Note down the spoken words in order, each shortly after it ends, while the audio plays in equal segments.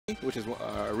which is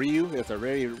Ryu. It's a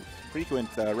very frequent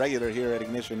regular here at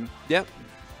Ignition. Yep.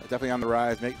 Definitely on the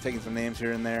rise, taking some names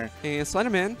here and there. And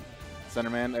Slenderman.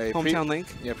 Slenderman, a hometown Link.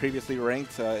 Yeah, previously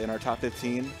ranked in our top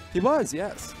 15. He was,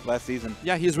 yes. Last season.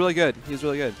 Yeah, he's really good. He's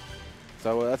really good.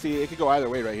 So let's see. It could go either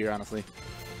way right here, honestly.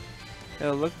 It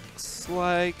looks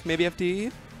like maybe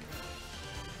FD.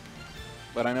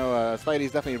 But I know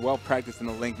Spidey's definitely well practiced in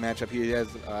the Link matchup. He has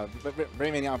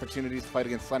very many opportunities to fight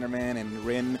against Slenderman and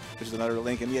Rin, which is another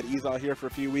Link. And we had Ezal here for a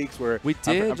few weeks where we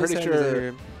did. I'm pretty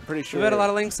sure. We've had a lot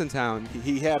of Links in town.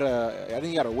 He had I think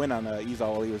he got a win on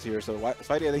Ezal while he was here. So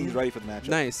Spidey, I think he's ready for the matchup.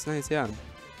 Nice, nice, yeah.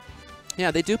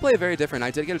 Yeah, they do play very different.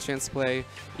 I did get a chance to play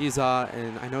Ezal,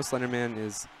 and I know Slenderman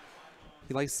is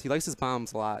he likes his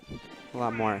bombs a lot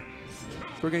more.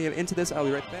 So we're gonna get into this. I'll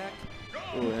be right back.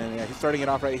 Ooh, and yeah, he's starting it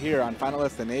off right here on Final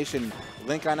Destination.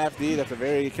 Link on FD, that's a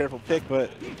very careful pick, but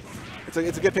it's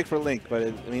a good pick for Link. But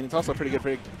I mean, it's also a pretty good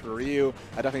pick for Ryu.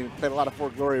 I definitely played a lot of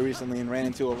Fort Glory recently and ran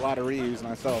into a lot of Ryus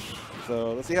myself.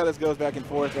 So let's see how this goes back and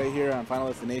forth right here on Final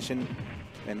Destination.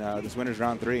 And this winner's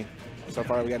round 3. So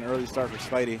far, we got an early start for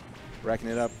Spidey, racking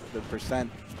it up the percent,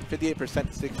 58%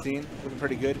 to 16, looking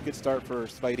pretty good. Good start for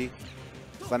Spidey.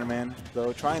 Slenderman,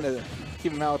 though, trying to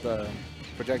keep him out with the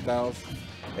projectiles.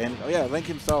 And, oh yeah, Link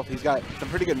himself, he's got some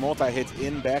pretty good multi-hits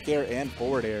in back air and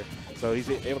forward air. So he's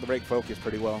able to break focus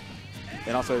pretty well.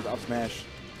 And also his up smash.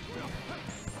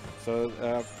 So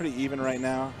pretty even right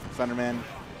now. Slenderman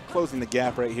closing the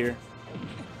gap right here.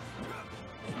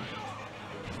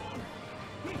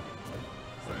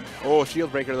 Oh,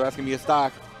 shield breaker, though, that's going to be a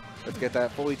stock. Let's get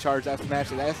that fully charged up smash.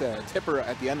 That's a tipper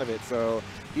at the end of it. So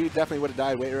he definitely would have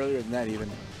died way earlier than that even.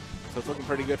 So it's looking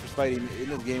pretty good for Spidey in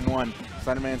this game 1.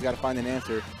 Slenderman's got to find an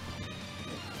answer.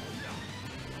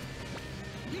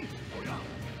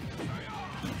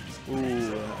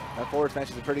 Ooh, that forward smash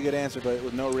is a pretty good answer, but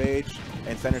with no rage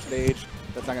and center stage,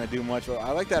 that's not going to do much. Well,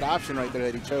 I like that option right there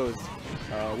that he chose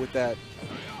with that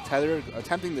tether,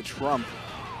 attempting the trump.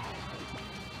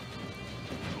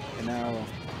 And now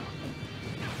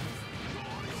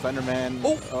Slenderman.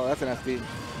 Oh, that's an SD.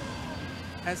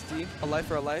 SD, a life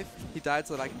for a life. He died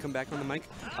so that I could come back on the mic.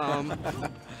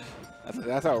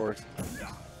 That's how it works.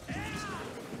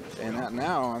 And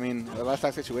now, I mean, the last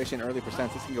time situation, early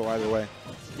percent, this can go either way.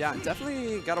 Yeah,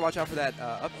 definitely got to watch out for that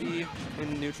up B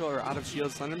in neutral or out of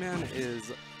shield. Slenderman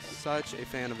is such a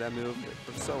fan of that move. It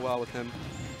works so well with him.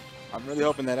 I'm really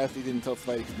hoping that SD didn't tell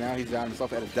Spidey, because now he's got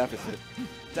himself at a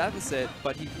deficit.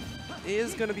 But he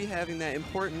is going to be having that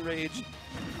important rage.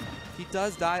 He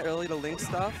does die early to Link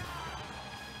stuff.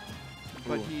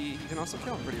 But he can also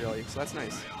kill him pretty early, so that's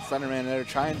nice. Slenderman there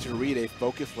trying to read a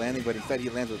focused landing, but instead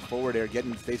he lands with forward air,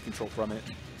 getting stage control from it.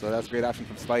 So that's a great option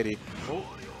from Spidey. Oh,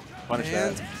 punish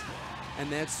that.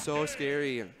 And that's so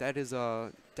scary. That is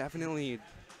definitely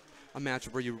a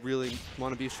matchup where you really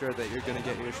want to be sure that you're going to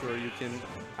get your Shoryuken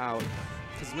out.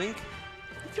 Because Link,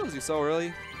 he kills you so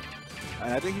early.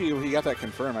 And I think he got that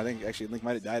confirmed. I think actually Link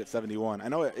might have died at 71. I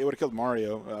know it would have killed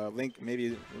Mario. Link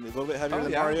maybe a little bit heavier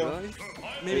than Mario. Really?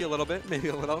 Maybe a little bit, maybe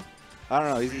a little. I don't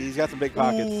know. He's got some big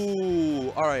pockets.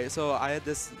 Ooh, all right. So I had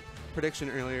this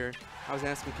prediction earlier. I was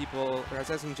asking people, or I was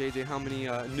asking JJ how many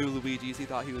new Luigis he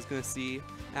thought he was going to see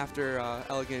after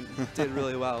Elegant did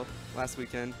really well last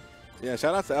weekend. Yeah,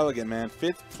 shout out to Elegant, man.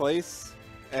 5th place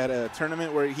at a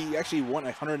tournament where he actually won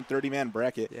a 130-man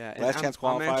bracket. Yeah, last chance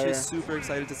qualifier. I'm actually super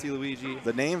excited to see Luigi.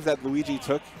 The names that Luigi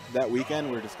took that weekend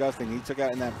were disgusting. He took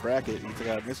out in that bracket. He took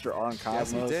out Mr. R and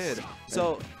Cosmos. Yes, he did.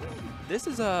 So this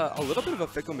is a little bit of a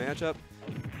fickle matchup.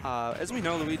 As we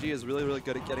know, Luigi is really, really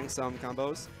good at getting some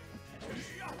combos.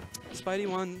 Spidey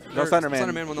won. No,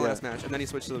 Slenderman won the last match, and then he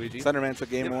switched to Luigi. Slenderman took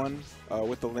game 1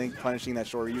 with the Link punishing that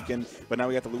Shoryuken, but now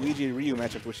we got the Luigi Ryu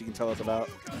matchup, which you can tell us about.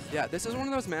 Yeah, this is one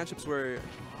of those matchups where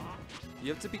you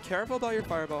have to be careful about your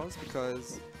fireballs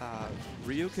because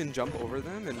Ryu can jump over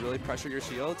them and really pressure your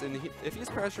shields. And if he's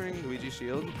pressuring Luigi's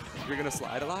shield, you're going to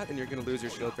slide a lot and you're going to lose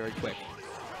your shield very quick.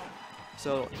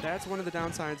 So that's one of the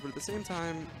downsides, but at the same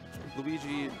time,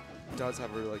 Luigi does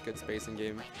have a really good spacing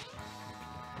game.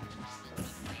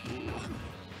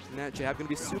 And that jab going to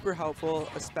be super helpful,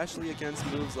 especially against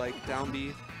moves like down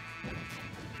B.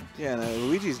 Yeah, and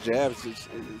Luigi's jab is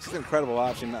it's an incredible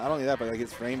option. Not only that, but like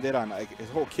his frame did on his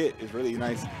whole kit is really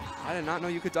nice. I did not know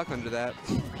you could duck under that.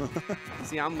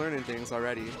 See, I'm learning things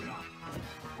already.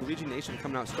 Luigi Nation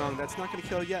coming out strong. That's not going to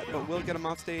kill yet, but we'll get him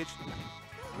off stage.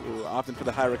 Ooh, opting for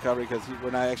the high recovery because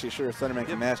we're not actually sure if Slenderman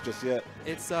can match just yet.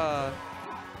 It's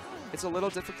a little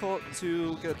difficult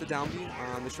to get the down B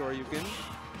on the Shoryuken.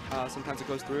 Sometimes it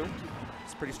goes through.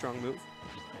 It's a pretty strong move.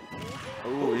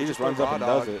 Ooh, he just runs up and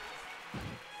does it.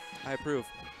 I approve.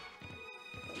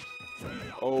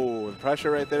 Oh, the pressure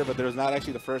right there, but there was not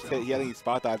actually the first hit. I think he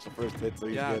spot dodged the first hit, so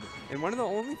he's good. And one of the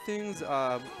only things,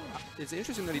 it's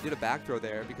interesting that he did a back throw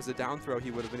there, because a down throw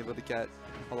he would have been able to get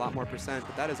a lot more %,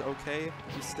 but that is okay.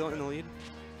 He's still in the lead.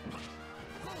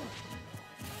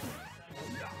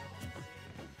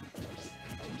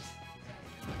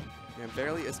 And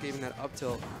barely escaping that up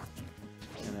tilt.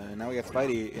 And now we got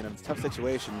Spidey in a tough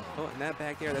situation. Oh, and that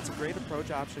back air, that's a great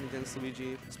approach option against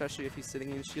Luigi, especially if he's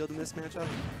sitting in shield in this matchup.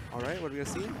 All right, what are we going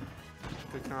to see?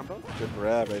 Good combo. Good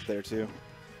grab right there, too.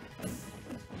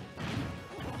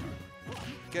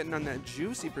 Getting on that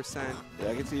juicy %. Yeah,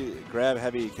 I can see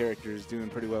grab-heavy characters doing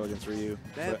pretty well against Ryu.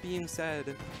 That being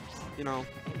said, you know,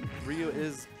 Ryu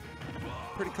is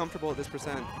pretty comfortable at this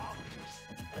 %.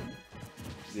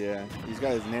 Yeah, he's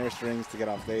got his nair strings to get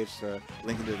off stage to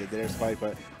link into the dare spike,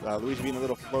 but Luigi being a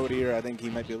little floatier, I think he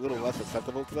might be a little less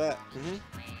susceptible to that.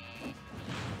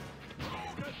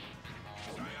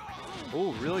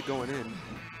 Oh, really going in.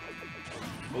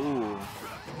 Ooh.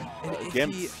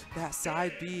 And if that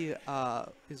side B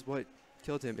is what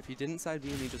killed him. If he didn't side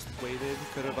B and he just waited,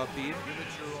 could have up B.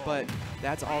 But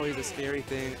that's always a scary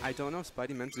thing. I don't know if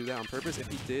Spidey meant to do that on purpose. If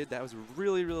he did, that was a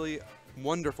really, really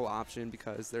wonderful option,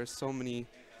 because there's so many.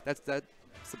 That's the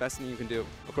best thing you can do.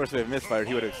 Of course, if it misfired,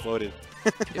 he would have exploded.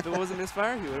 If it was a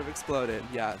misfire, he would have exploded.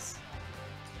 Yes.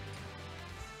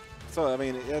 So I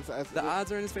mean, the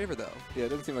odds are in his favor, though. Yeah, it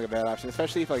doesn't seem like a bad option,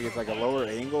 especially if like it's like a lower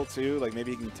angle too. Like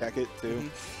maybe he can tech it too.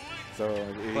 So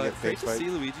if but great to see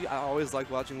Luigi. I always like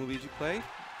watching Luigi play.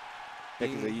 Yeah,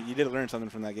 you did learn something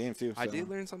from that game too. So. I did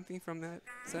learn something from that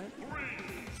set.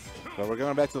 But we're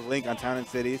going back to the Link on Town and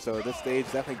City, so this stage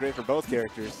is definitely great for both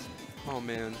characters. Oh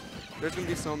man, there's going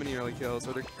to be so many early kills,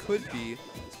 or there could be,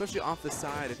 especially off the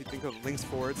side. If you think of Link's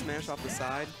forward smash off the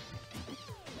side.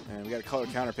 And we got a color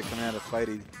counter pick coming out of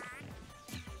Spidey.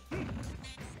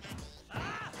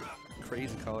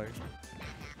 Crazy color.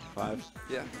 5.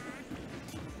 Yeah.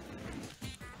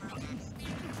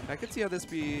 I could see how this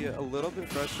be a little bit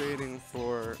frustrating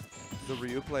for the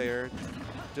Ryu player,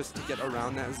 just to get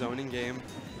around that zoning game.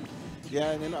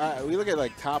 Yeah, and then we look at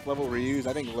like top level Ryus.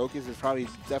 I think Locust is probably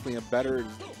definitely a better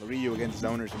Ryu against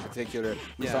zoners in particular.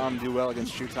 We saw him do well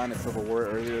against Shuton at Civil War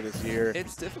earlier this year.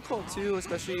 It's difficult too,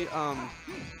 especially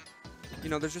you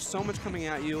know, there's just so much coming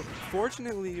at you.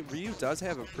 Fortunately, Ryu does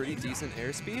have a pretty decent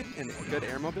airspeed and good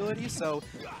air mobility, so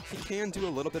he can do a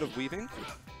little bit of weaving.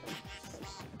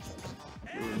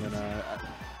 And then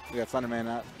we got Slenderman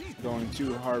not going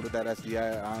too hard with that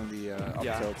SDI on the up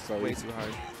tilt, so way he's too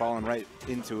hard. Falling right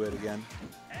into it again.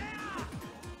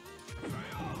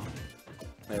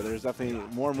 Yeah, there's definitely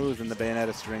more moves than the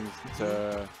Bayonetta strings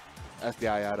to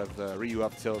SDI out of the Ryu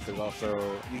up tilt. There's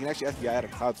also, you can actually SDI out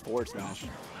of Cloud's forward smash.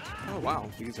 Oh, wow.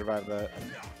 You can survive that.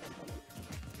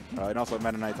 And also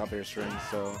Meta Knight's up air strings,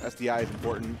 so SDI is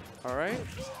important. All right.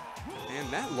 And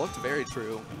that looked very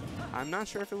true. I'm not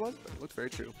sure if it was, but it looked very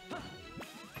true.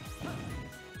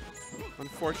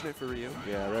 Unfortunate for Ryu.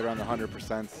 Yeah, right around the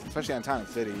 100%, especially on Town and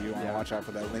City. You want to watch out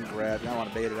for that Link grab. You don't want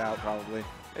to bait it out, probably.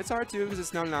 It's hard, too, because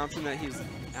it's not an option that he's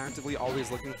actively always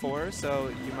looking for,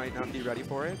 so you might not be ready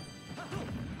for it.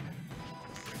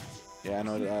 Yeah, I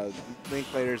know Link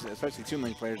players, especially Toon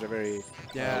Link players, are very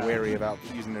wary about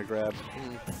using their grab.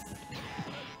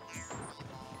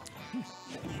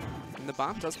 And the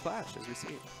bomb does clash, as we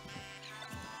see.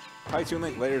 Probably Toon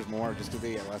Link players more, just because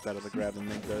they get less out of the grab than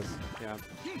Link does. Yeah.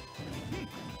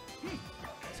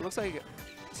 So it looks like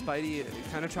Spidey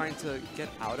kind of trying to get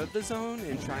out of the zone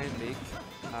and try and make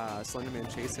Slenderman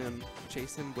chase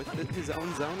him with his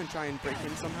own zone and try and break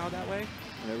him somehow that way.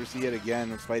 We'll never see it again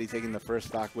with Spidey taking the first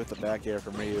stock with the back air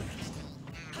from Ryu.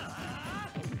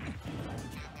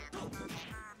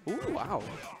 Ooh, wow.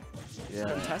 Yeah.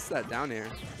 Contest that down air.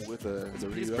 With the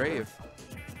Ryu. He's brave.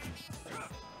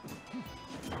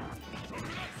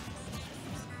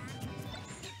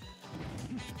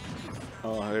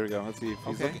 Oh, there we go. Let's see if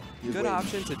he's okay. Good waiting.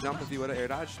 Option to jump if he would have air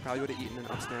dodged. Probably would have eaten an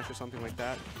up smash or something like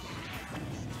that.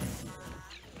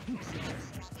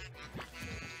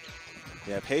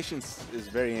 Yeah, patience is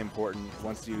very important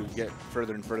once you get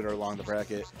further and further along the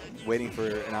bracket, waiting for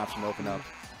an option to open up.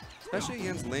 Especially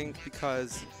against Link,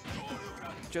 because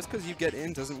just because you get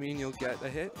in doesn't mean you'll get a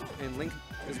hit, and Link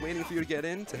is waiting for you to get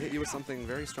in to hit you with something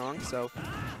very strong, so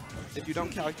if you don't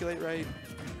calculate right,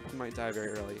 you might die very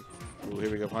early. Ooh,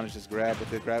 here we go. Punish this grab with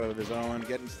the grab of his own,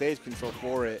 getting stage control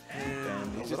for it.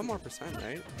 And he's a little more percent,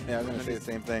 right? Yeah, I was going to say the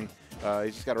same thing.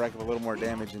 He's just got to rack up a little more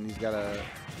damage, and he's got to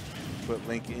put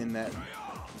Link in that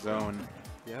zone.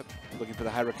 Yep. Looking for the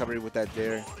high recovery with that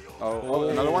dare. Oh,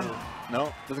 another one?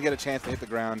 No, doesn't get a chance to hit the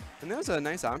ground. And that was a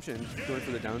nice option going for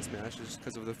the down smash just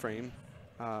because of the frame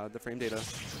data.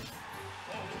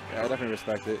 I definitely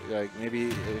respect it. Like maybe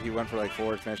if he went for like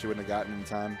forward smash, he wouldn't have gotten in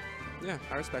time. Yeah,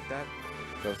 I respect that.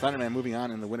 So Slenderman moving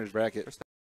on in the winner's bracket.